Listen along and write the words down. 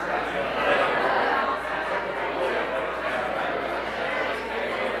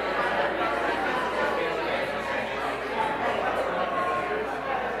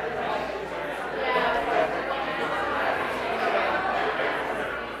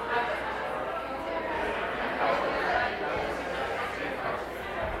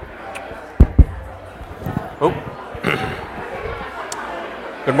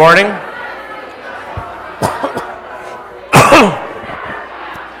Good morning.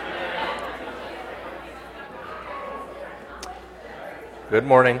 Good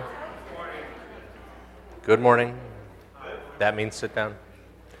morning. Good morning. That means sit down.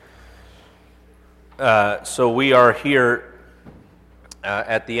 So we are here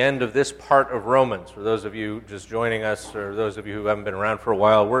at the end of this part of Romans. For those of you just joining us, or those of you who haven't been around for a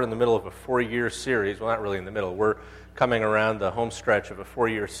while, we're in the middle of a 4-year series. Well, not really in the middle. We're coming around the home stretch of a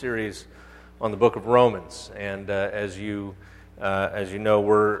 4-year series on the book of Romans. And as you know,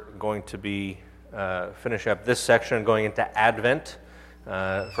 we're going to be finishing up this section, going into Advent.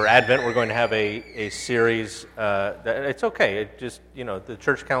 For Advent, we're going to have a series. It's okay. It just, the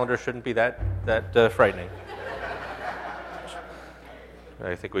church calendar shouldn't be that frightening.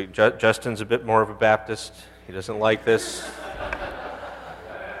 I think Justin's a bit more of a Baptist. He doesn't like this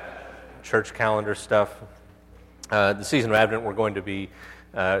church calendar stuff. The season of Advent, we're going to be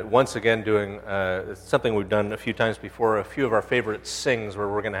once again doing something we've done a few times before, a few of our favorite sings, where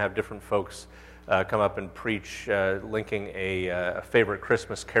we're going to have different folks come up and preach, linking a favorite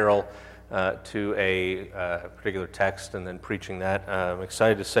Christmas carol to a particular text and then preaching that. I'm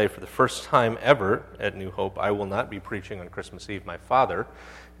excited to say for the first time ever at New Hope, I will not be preaching on Christmas Eve. My father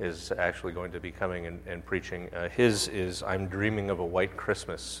is actually going to be coming and preaching. His is I'm Dreaming of a White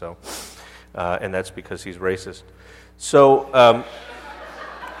Christmas, so and that's because he's racist. So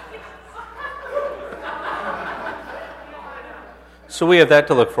so we have that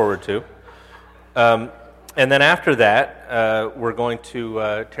to look forward to. And then after that, we're going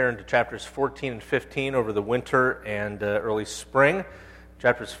to turn to chapters 14 and 15 over the winter and early spring.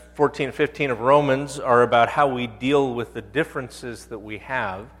 Chapters 14 and 15 of Romans are about how we deal with the differences that we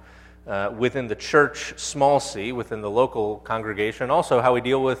have within the church, small c, within the local congregation, and also how we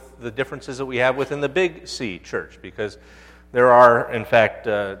deal with the differences that we have within the big C church, because there are, in fact,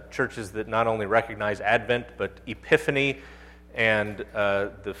 churches that not only recognize Advent, but Epiphany, and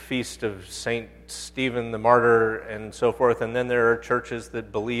the feast of St. Stephen the Martyr and so forth. And then there are churches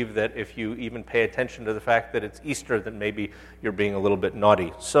that believe that if you even pay attention to the fact that it's Easter, then maybe you're being a little bit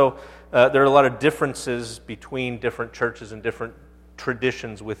naughty. So there are a lot of differences between different churches and different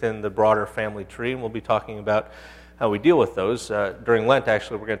traditions within the broader family tree, and we'll be talking about how we deal with those. During Lent,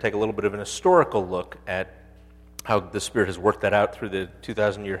 actually, we're going to take a little bit of an historical look at how the Spirit has worked that out through the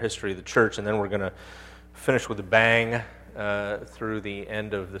 2,000-year history of the church, and then we're going to finish with a bang through the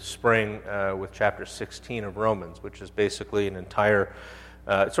end of the spring with chapter 16 of Romans, which is basically an entire,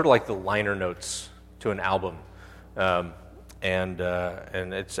 it's sort of like the liner notes to an album, and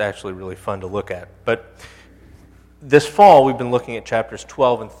it's actually really fun to look at. But this fall, we've been looking at chapters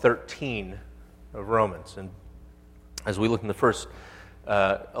 12 and 13 of Romans, and as we look in the first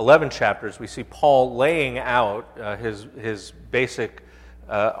 11 chapters, we see Paul laying out his basic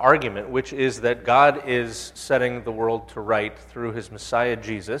argument, which is that God is setting the world to right through his Messiah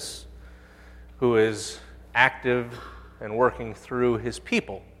Jesus, who is active and working through his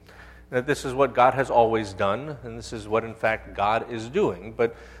people. That this is what God has always done, and this is what, in fact, God is doing.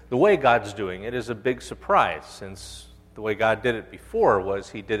 But the way God's doing it is a big surprise, since the way God did it before was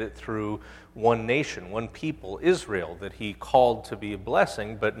he did it through one nation, one people, Israel, that he called to be a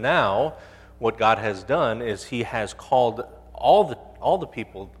blessing. But now what God has done is he has called all the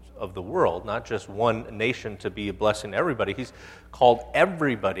people of the world, not just one nation, to be a blessing to everybody. He's called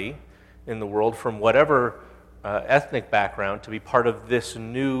everybody in the world from whatever ethnic background to be part of this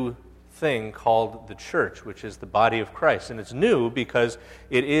new thing called the church, which is the body of Christ. And it's new because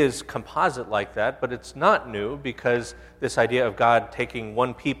it is composite like that, but it's not new because this idea of God taking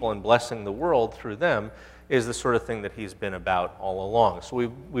one people and blessing the world through them is the sort of thing that he's been about all along.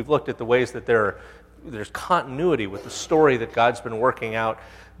 So we've looked at the ways that there's continuity with the story that God's been working out,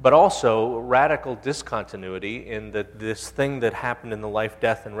 but also radical discontinuity in that this thing that happened in the life,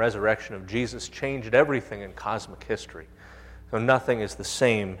 death, and resurrection of Jesus changed everything in cosmic history. So nothing is the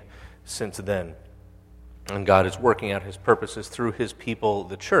same since then. And God is working out his purposes through his people,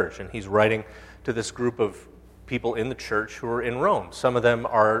 the church. And he's writing to this group of people in the church who are in Rome. Some of them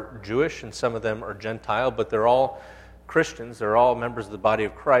are Jewish and some of them are Gentile, but they're all Christians. They're all members of the body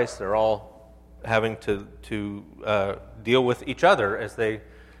of Christ. They're all having to deal with each other as they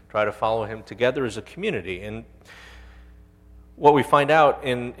try to follow him together as a community. And what we find out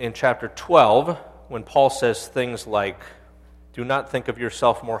in chapter 12, when Paul says things like, "Do not think of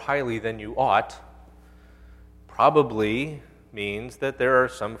yourself more highly than you ought," probably means that there are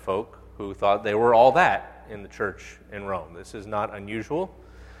some folk who thought they were all that in the church in Rome. This is not unusual.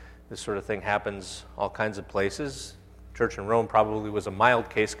 This sort of thing happens all kinds of places. Church in Rome probably was a mild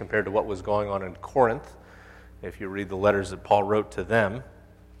case compared to what was going on in Corinth, if you read the letters that Paul wrote to them.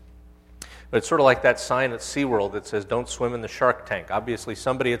 But it's sort of like that sign at SeaWorld that says, "Don't swim in the shark tank." Obviously,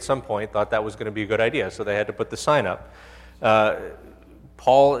 somebody at some point thought that was going to be a good idea, so they had to put the sign up.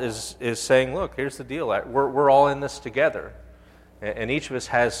 Paul is saying, look, here's the deal. We're all in this together, and each of us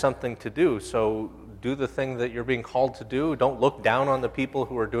has something to do, so do the thing that you're being called to do. Don't look down on the people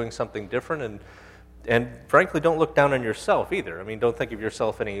who are doing something different, and frankly, don't look down on yourself either. I mean, don't think of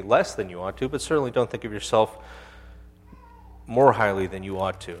yourself any less than you ought to, but certainly don't think of yourself more highly than you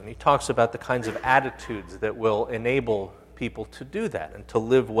ought to. And he talks about the kinds of attitudes that will enable people to do that and to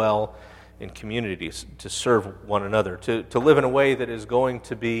live well in communities, to serve one another, to live in a way that is going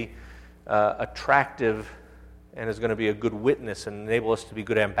to be attractive and is going to be a good witness and enable us to be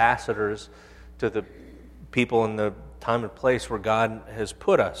good ambassadors to the people in the time and place where God has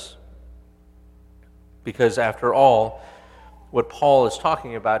put us. Because after all, what Paul is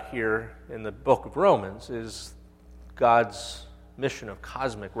talking about here in the book of Romans is God's mission of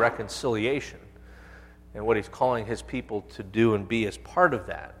cosmic reconciliation and what he's calling his people to do and be as part of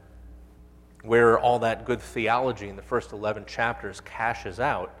that. Where all that good theology in the first 11 chapters cashes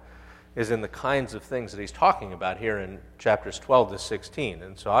out is in the kinds of things that he's talking about here in chapters 12 to 16.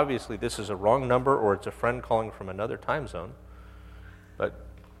 And so obviously this is a wrong number, or it's a friend calling from another time zone, but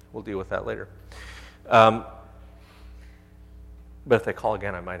we'll deal with that later. But if they call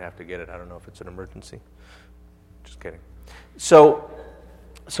again, I might have to get it. I don't know if it's an emergency. Just kidding. So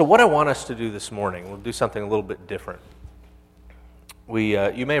what I want us to do this morning, we'll do something a little bit different.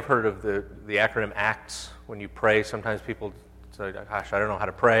 You may have heard of the acronym ACTS. When you pray, sometimes people say, gosh, I don't know how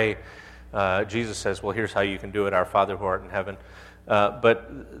to pray. Jesus says, well, here's how you can do it, our Father who art in heaven.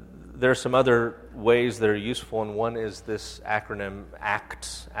 But there are some other ways that are useful, and one is this acronym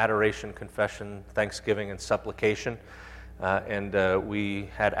ACTS: adoration, confession, thanksgiving, and supplication. And we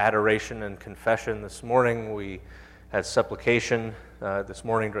had adoration and confession this morning. We had supplication this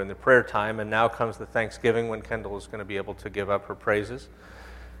morning during the prayer time, and now comes the thanksgiving when Kendall is going to be able to give up her praises,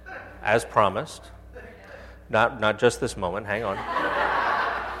 as promised. Not just this moment. Hang on.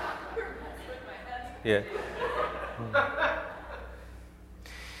 Yeah.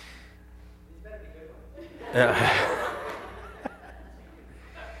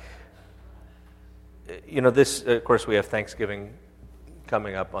 This, of course, we have Thanksgiving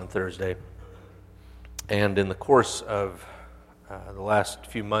coming up on Thursday. And in the course of the last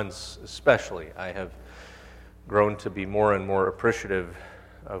few months especially, I have grown to be more and more appreciative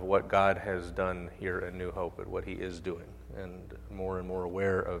of what God has done here at New Hope and what he is doing, and more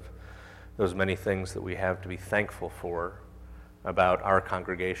aware of those many things that we have to be thankful for about our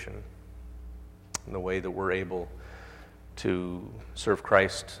congregation and the way that we're able to serve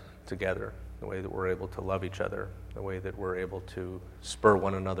Christ together, the way that we're able to love each other, the way that we're able to spur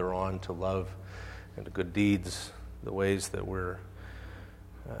one another on to love and to good deeds, the ways that we're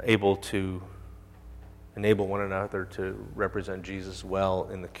able to enable one another to represent Jesus well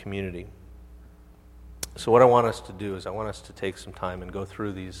in the community. So what I want us to do is I want us to take some time and go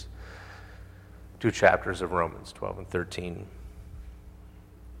through these two chapters of Romans, 12 and 13.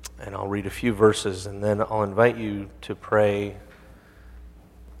 And I'll read a few verses, and then I'll invite you to pray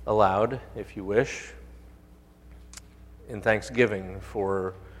aloud, if you wish, in thanksgiving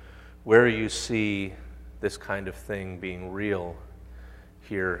for where you see this kind of thing being real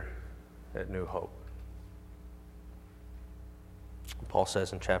here at New Hope. Paul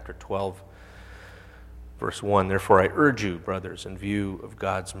says in chapter 12, verse 1, "Therefore I urge you, brothers, in view of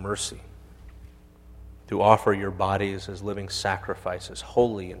God's mercy, to offer your bodies as living sacrifices,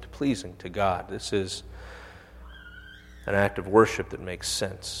 holy and pleasing to God." This is an act of worship that makes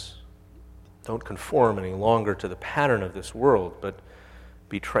sense. Don't conform any longer to the pattern of this world, but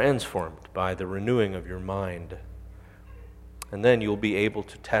be transformed by the renewing of your mind. And then you'll be able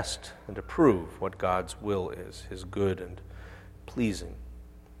to test and approve what God's will is, his good and pleasing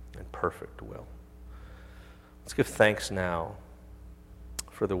and perfect will. Let's give thanks now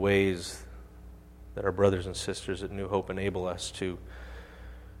for the ways that our brothers and sisters at New Hope enable us to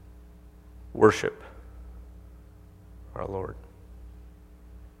worship our Lord.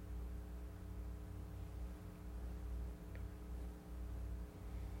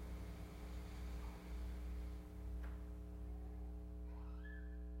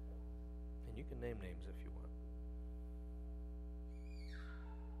 And you can name names if you want.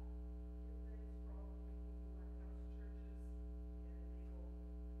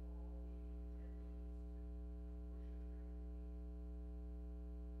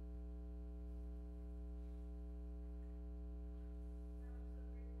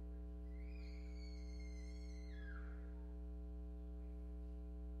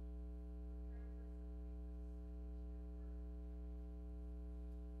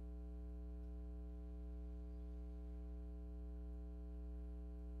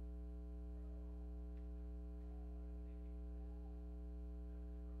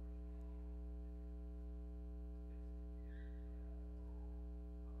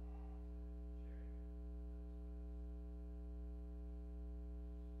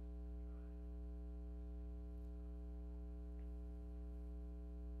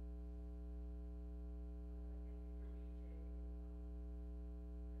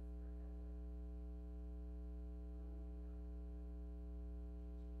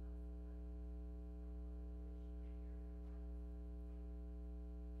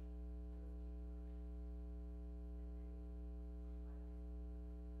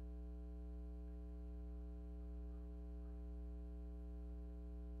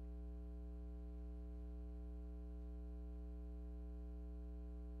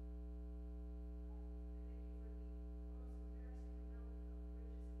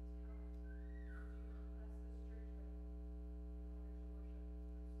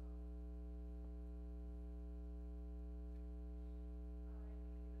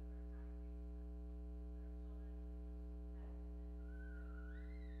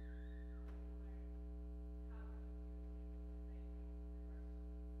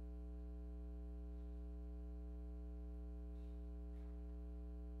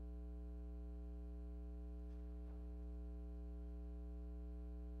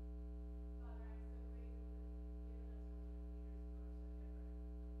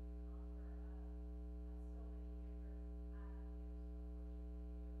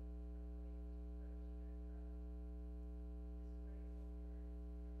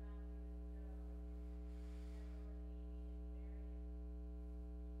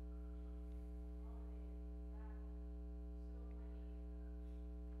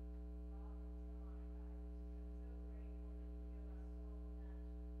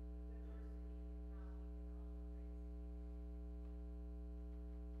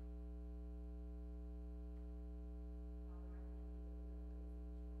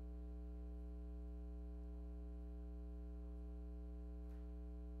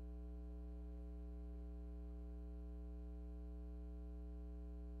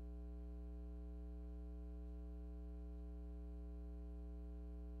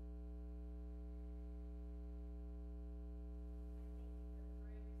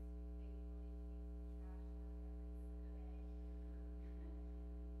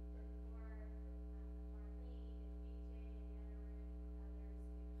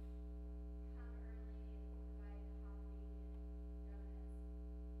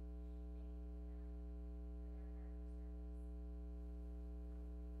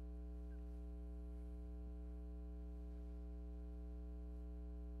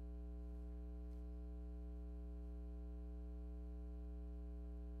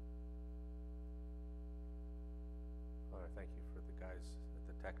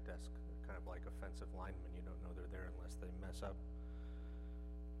 tech desk. They're kind of like offensive linemen. You don't know they're there unless they mess up.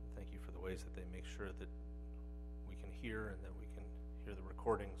 Thank you for the ways that they make sure that we can hear and that we can hear the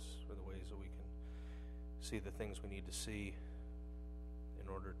recordings, or the ways that we can see the things we need to see in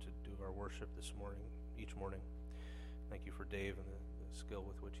order to do our worship this morning, each morning. Thank you for Dave and the skill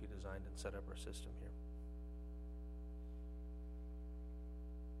with which he designed and set up our system here.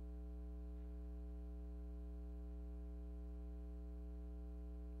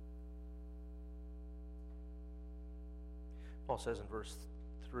 Paul says in verse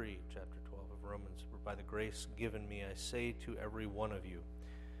 3, chapter 12 of Romans, "For by the grace given me, I say to every one of you,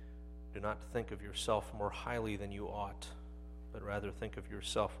 do not think of yourself more highly than you ought, but rather think of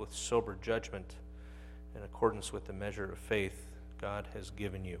yourself with sober judgment in accordance with the measure of faith God has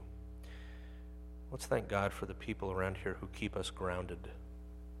given you." Let's thank God for the people around here who keep us grounded.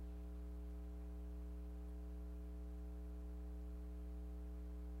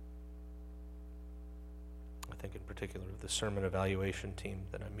 I think in particular of the sermon evaluation team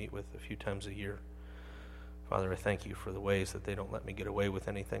that I meet with a few times a year. Father, I thank you for the ways that they don't let me get away with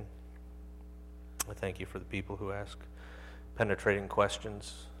anything. I thank you for the people who ask penetrating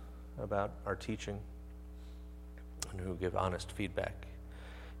questions about our teaching and who give honest feedback,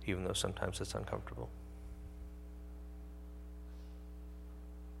 even though sometimes it's uncomfortable.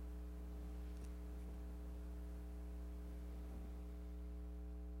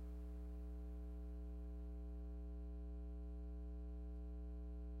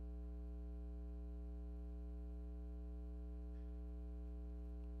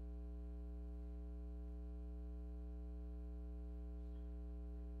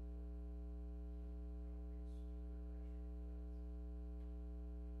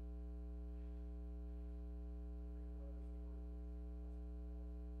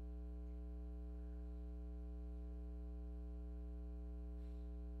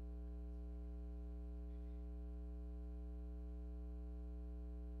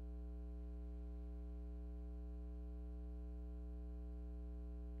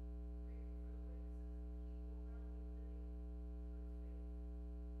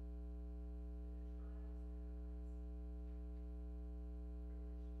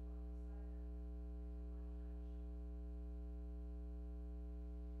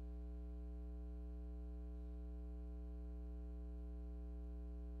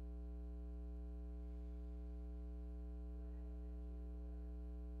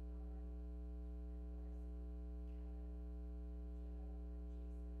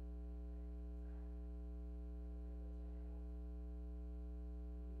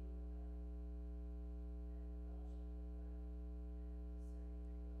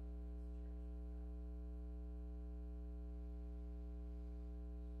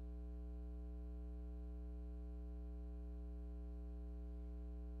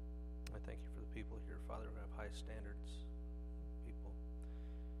 I thank you for the people here, Father, who have high standards, people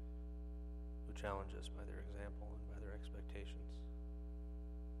who challenge us by their example and by their expectations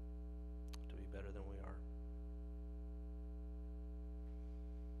to be better than we are.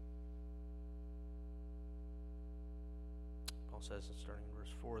 Paul says, starting in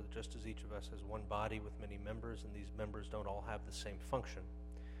verse 4, that just as each of us has one body with many members, and these members don't all have the same function,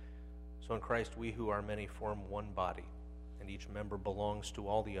 so in Christ we who are many form one body, and each member belongs to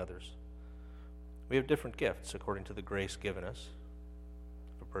all the others. We have different gifts according to the grace given us.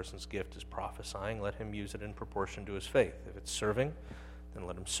 If a person's gift is prophesying, let him use it in proportion to his faith. If it's serving, then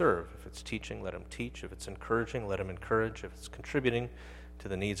let him serve. If it's teaching, let him teach. If it's encouraging, let him encourage. If it's contributing to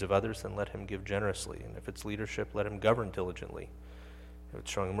the needs of others, then let him give generously. And if it's leadership, let him govern diligently. If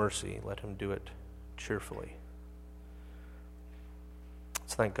it's showing mercy, let him do it cheerfully.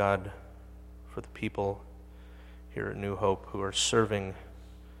 Let's thank God for the people here at New Hope who are serving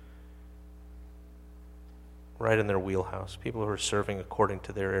right in their wheelhouse, people who are serving according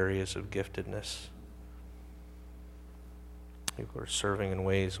to their areas of giftedness, people who are serving in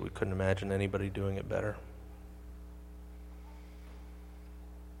ways we couldn't imagine anybody doing it better.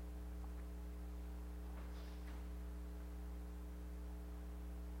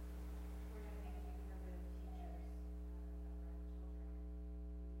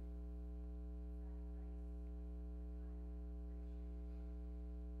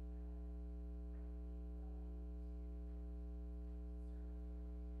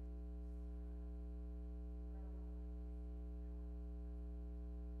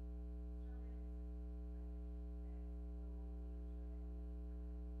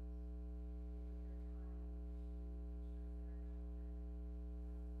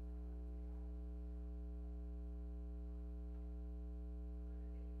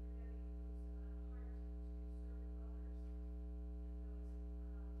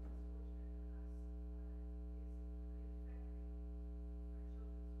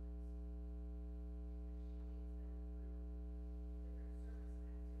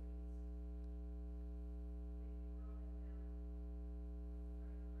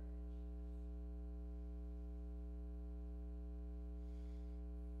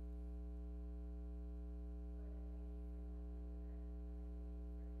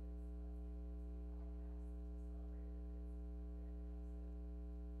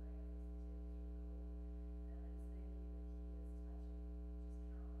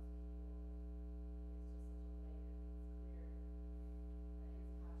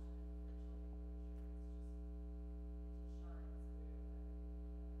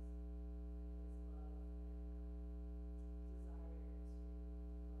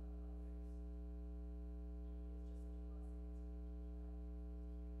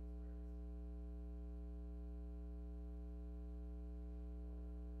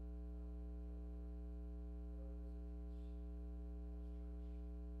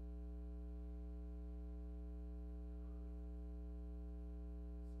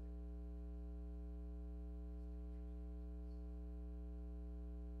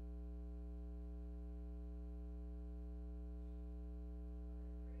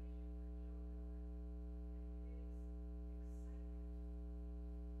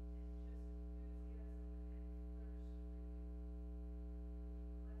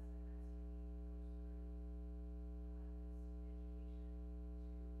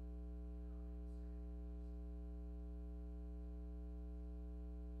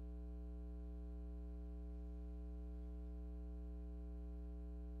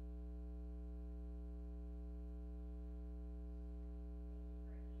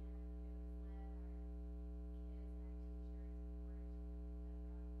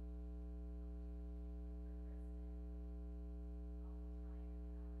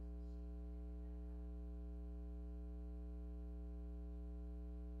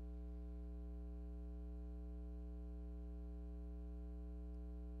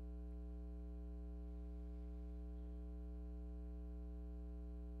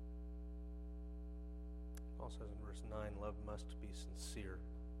 Paul says in verse 9, love must be sincere.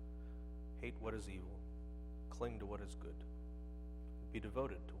 Hate what is evil. Cling to what is good. Be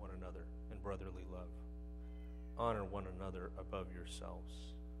devoted to one another in brotherly love. Honor one another above yourselves.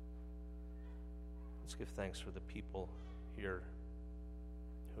 Let's give thanks for the people here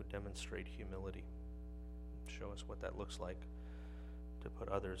who demonstrate humility. Show us what that looks like to put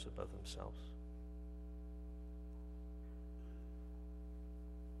others above themselves.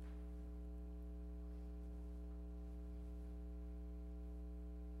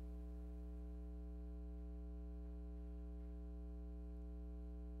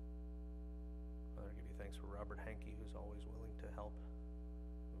 Father, I give you thanks for Robert Hankey, who's always willing to help,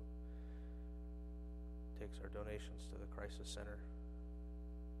 who takes our donations to the Crisis Center,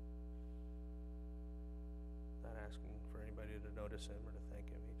 not asking for anybody to notice him or to thank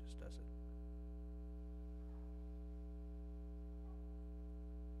him. He just does it.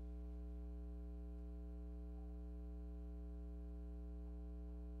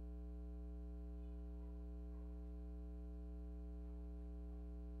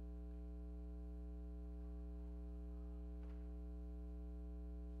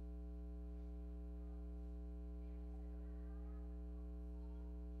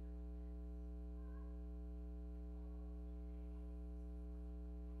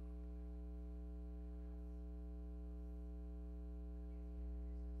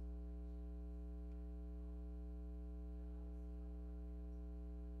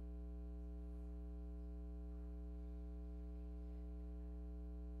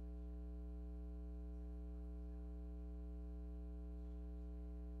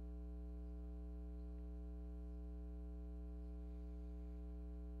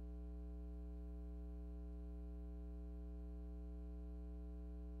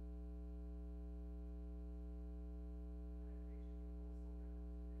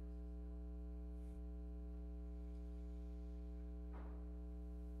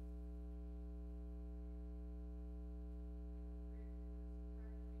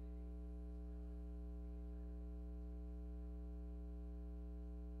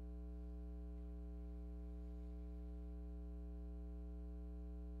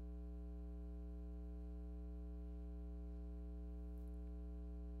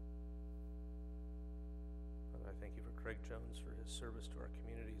 I thank you for Craig Jones for his service to our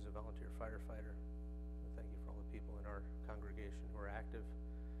community as a volunteer firefighter. I thank you for all the people in our congregation who are active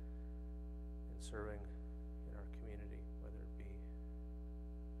in serving in our community, whether it be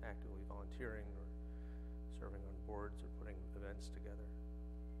actively volunteering or serving on boards or putting events together.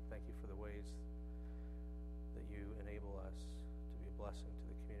 Thank you for the ways that you enable us to be a blessing to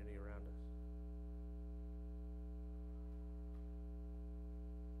the community around us.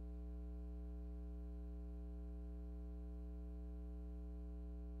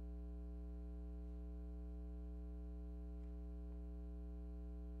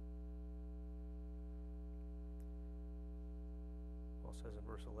 Paul says in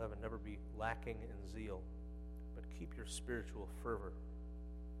verse 11, never be lacking in zeal, but keep your spiritual fervor,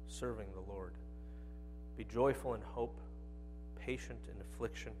 serving the Lord. Be joyful in hope, patient in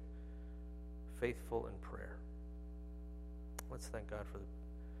affliction, faithful in prayer. Let's thank God for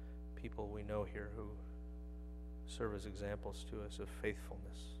the people we know here who serve as examples to us of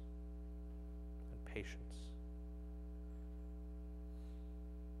faithfulness and patience.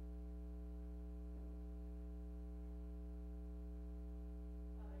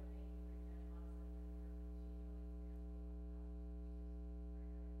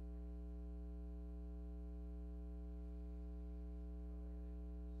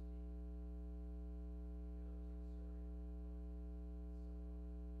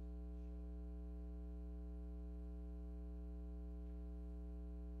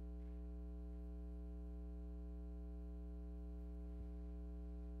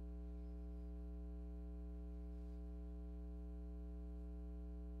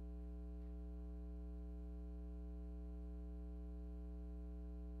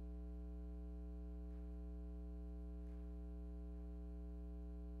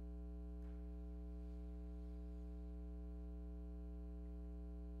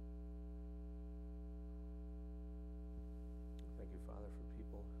 Thank you, Father, for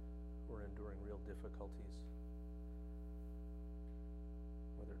people who are enduring real difficulties,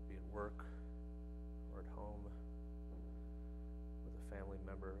 whether it be at work or at home, with a family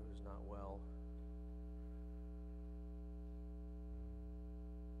member who's not well,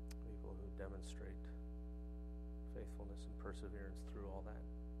 people who demonstrate faithfulness and perseverance through all that,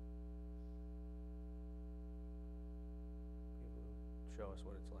 people who show us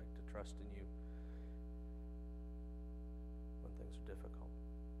what it's like to trust in you when things are difficult.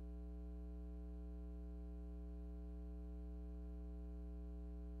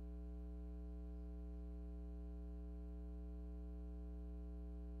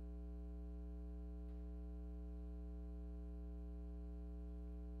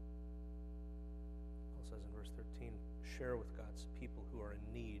 says in verse 13, share with God's people who are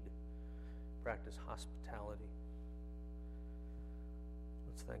in need. Practice hospitality.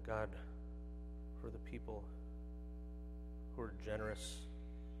 Let's thank God for the people who are generous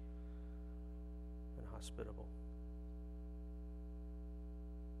and hospitable.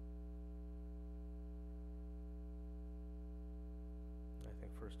 I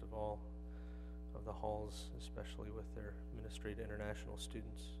think first of all of the halls, especially with their ministry to international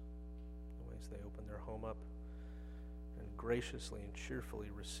students, the ways they open their home up and graciously and cheerfully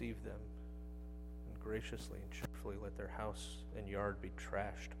receive them, and graciously and cheerfully let their house and yard be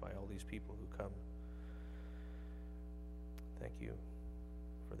trashed by all these people who come. Thank you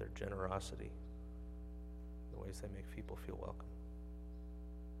for their generosity, the ways they make people feel welcome.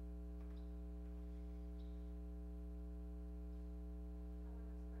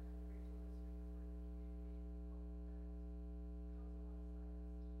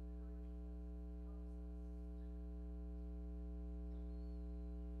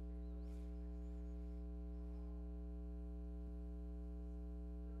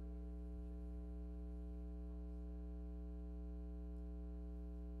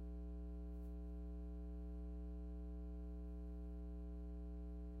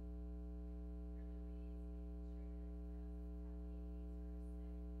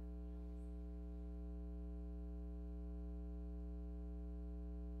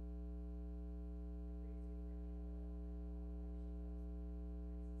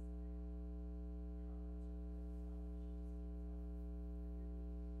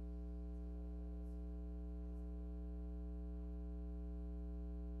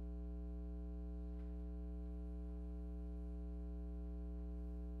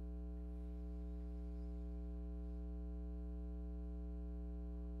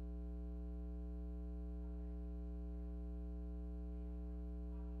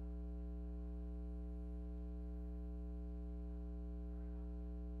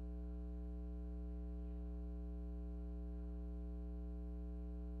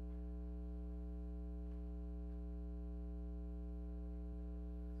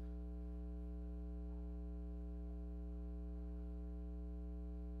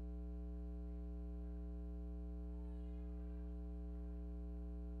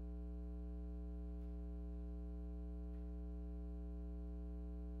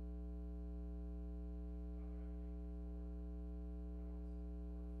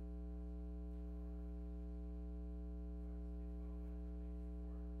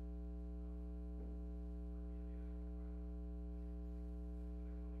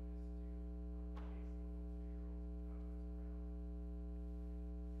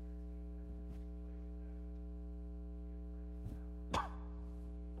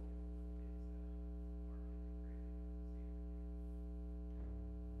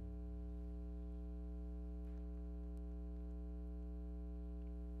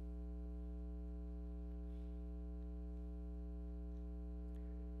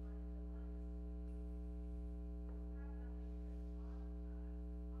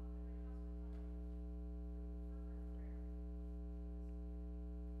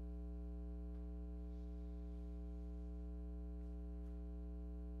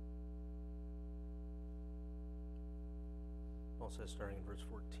 Paul says, starting in verse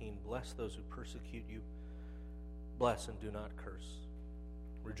 14, bless those who persecute you, bless and do not curse.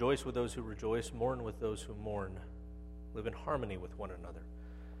 Rejoice with those who rejoice, mourn with those who mourn. Live in harmony with one another.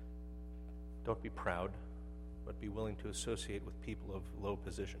 Don't be proud, but be willing to associate with people of low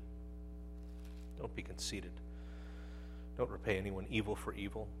position. Don't be conceited. Don't repay anyone evil for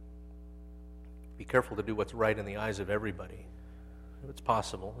evil. Be careful to do what's right in the eyes of everybody. If it's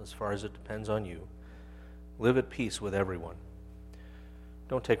possible, as far as it depends on you, live at peace with everyone.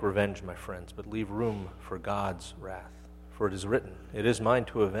 Don't take revenge, my friends, but leave room for God's wrath. For it is written, it is mine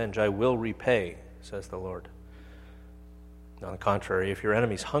to avenge, I will repay, says the Lord. On the contrary, if your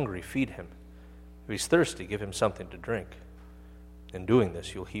enemy's hungry, feed him. If he's thirsty, give him something to drink. In doing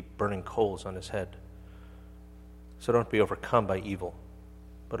this, you'll heap burning coals on his head. So don't be overcome by evil,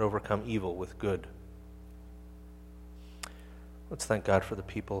 but overcome evil with good. Let's thank God for the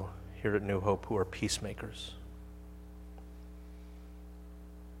people here at New Hope who are peacemakers.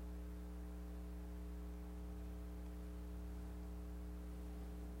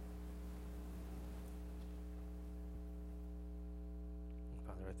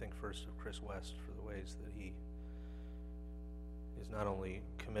 I think first of Chris West for the ways that he is not only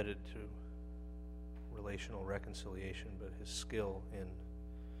committed to relational reconciliation, but his skill in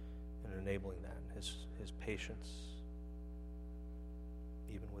enabling that, his patience,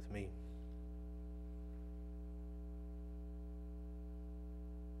 even with me.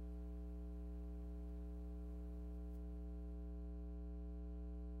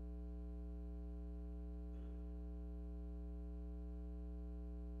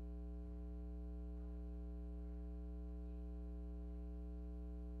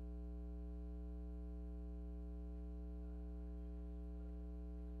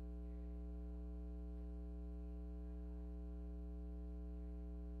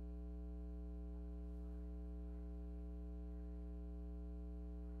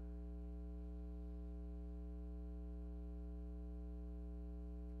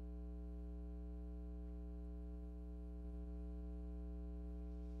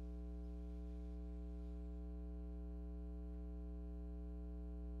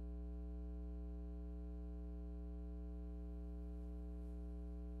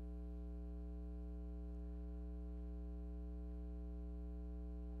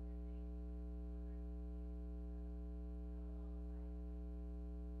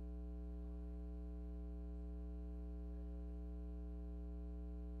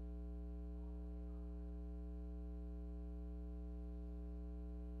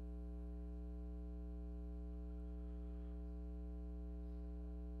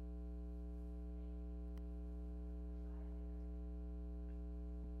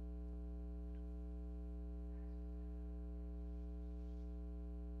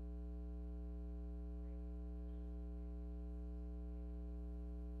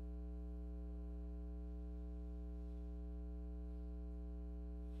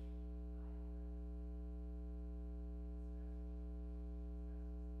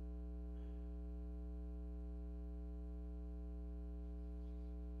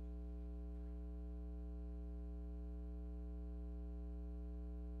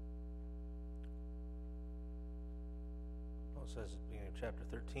 says at the beginning of chapter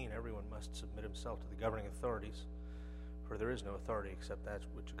 13, everyone must submit himself to the governing authorities, for there is no authority except that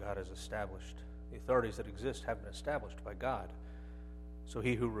which God has established. The authorities that exist have been established by God. So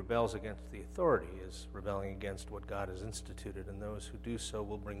he who rebels against the authority is rebelling against what God has instituted, and those who do so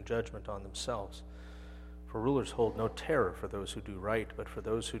will bring judgment on themselves. For rulers hold no terror for those who do right, but for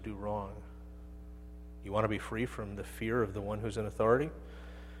those who do wrong. You want to be free from the fear of the one who's in authority?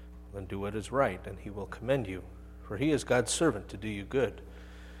 Then do what is right, and he will commend you. For he is God's servant to do you good.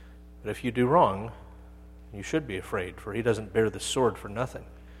 But if you do wrong, you should be afraid, for he doesn't bear the sword for nothing.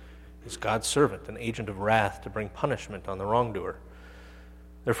 He's God's servant, an agent of wrath to bring punishment on the wrongdoer.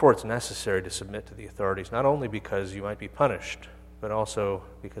 Therefore, it's necessary to submit to the authorities, not only because you might be punished, but also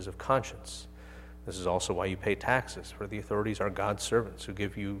because of conscience. This is also why you pay taxes, for the authorities are God's servants who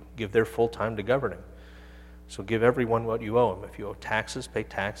give their full time to governing. So give everyone what you owe him. If you owe taxes, pay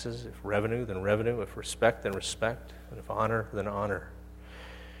taxes. If revenue, then revenue. If respect, then respect. And if honor, then honor.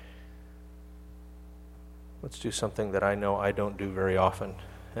 Let's do something that I know I don't do very often,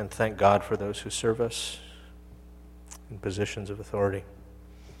 and thank God for those who serve us in positions of authority.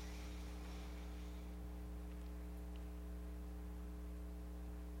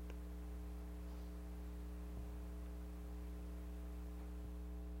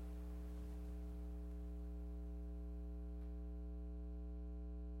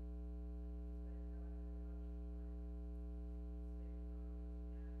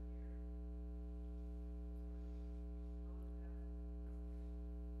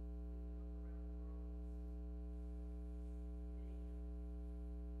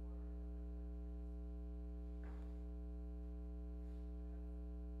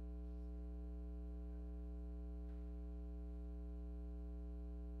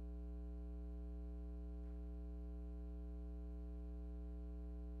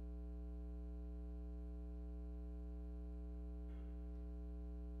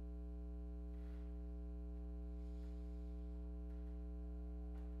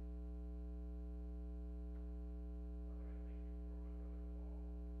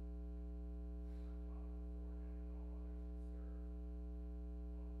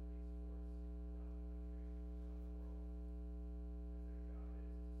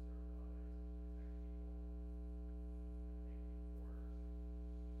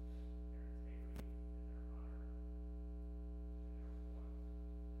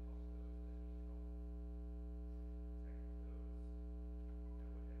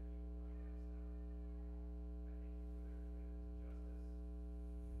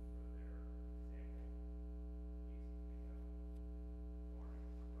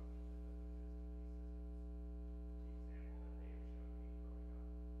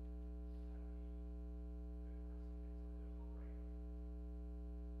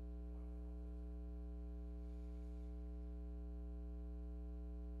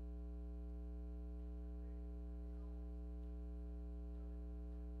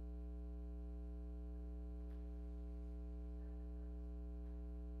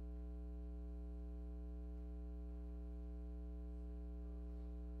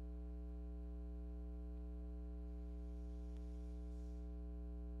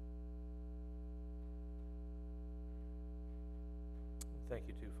 Thank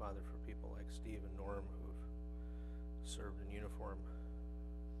you, too, Father, for people like Steve and Norm who have served in uniform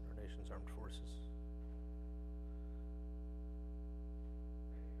in our nation's armed forces.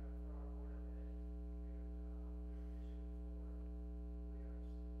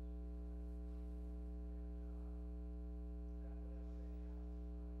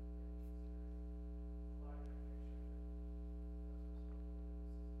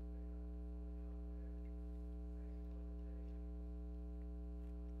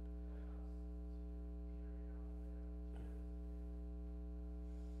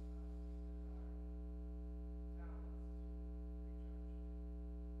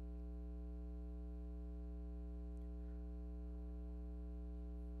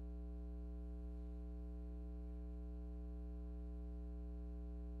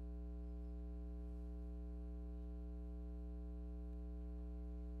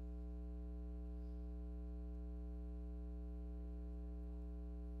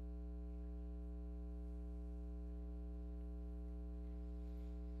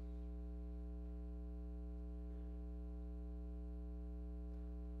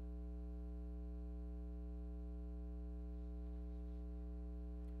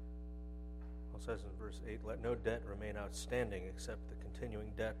 It says in verse 8, "Let no debt remain outstanding except the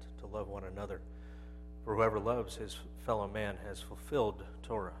continuing debt to love one another. For whoever loves his fellow man has fulfilled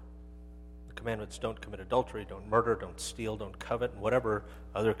Torah." The commandments: don't commit adultery, don't murder, don't steal, don't covet, and whatever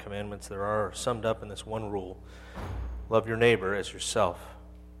other commandments there are summed up in this one rule: Love your neighbor as yourself.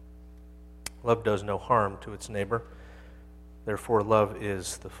 Love does no harm to its neighbor. Therefore, love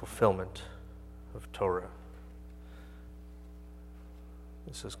is the fulfillment of Torah.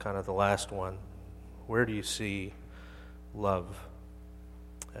 This is kind of the last one. Where do you see love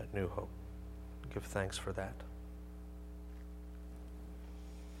at New Hope? Give thanks for that.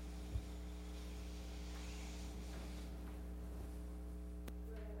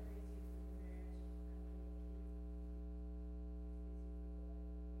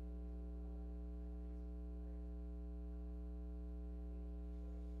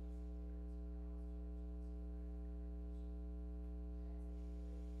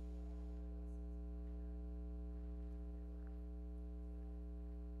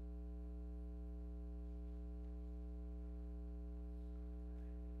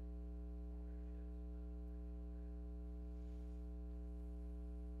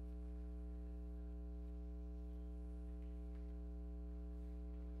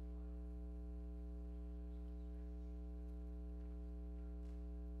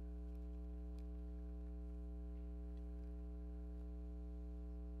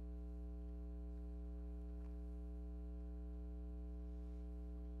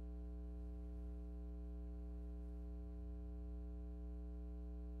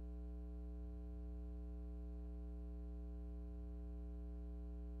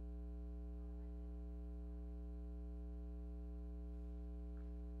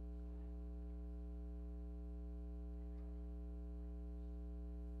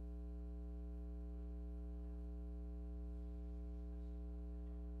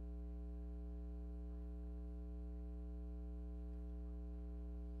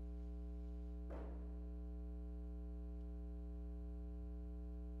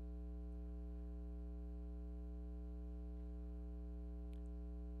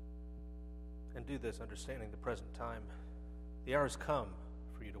 And do this understanding the present time. The hour has come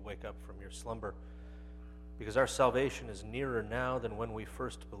for you to wake up from your slumber, because our salvation is nearer now than when we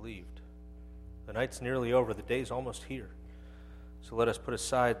first believed. The night's nearly over, the day's almost here. So let us put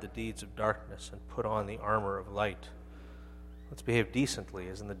aside the deeds of darkness and put on the armor of light. Let's behave decently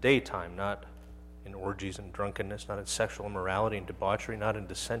as in the daytime, not in orgies and drunkenness, not in sexual immorality and debauchery, not in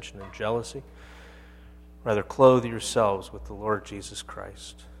dissension and jealousy. Rather, clothe yourselves with the Lord Jesus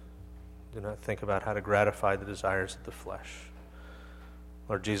Christ. Do not think about how to gratify the desires of the flesh.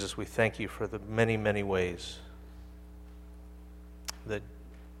 Lord Jesus, we thank you for the many, many ways that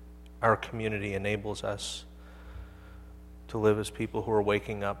our community enables us to live as people who are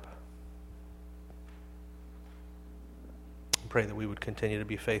waking up. I pray that we would continue to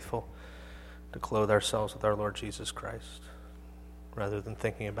be faithful, to clothe ourselves with our Lord Jesus Christ, rather than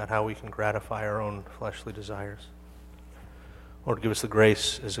thinking about how we can gratify our own fleshly desires. Lord, give us the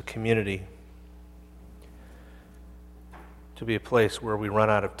grace as a community to be a place where we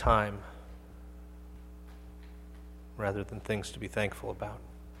run out of time rather than things to be thankful about.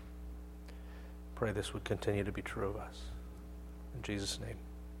 Pray this would continue to be true of us. In Jesus' name,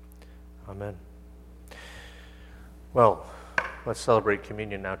 amen. Well, let's celebrate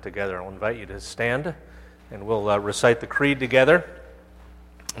communion now together. I'll invite you to stand and we'll recite the creed together.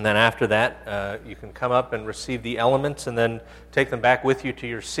 And then after that, you can come up and receive the elements and then take them back with you to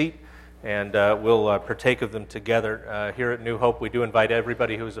your seat, and we'll partake of them together. Here at New Hope, we do invite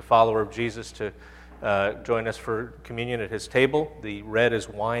everybody who is a follower of Jesus to join us for communion at his table. The red is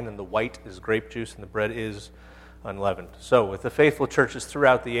wine and the white is grape juice, and the bread is unleavened. So with the faithful churches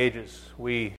throughout the ages, we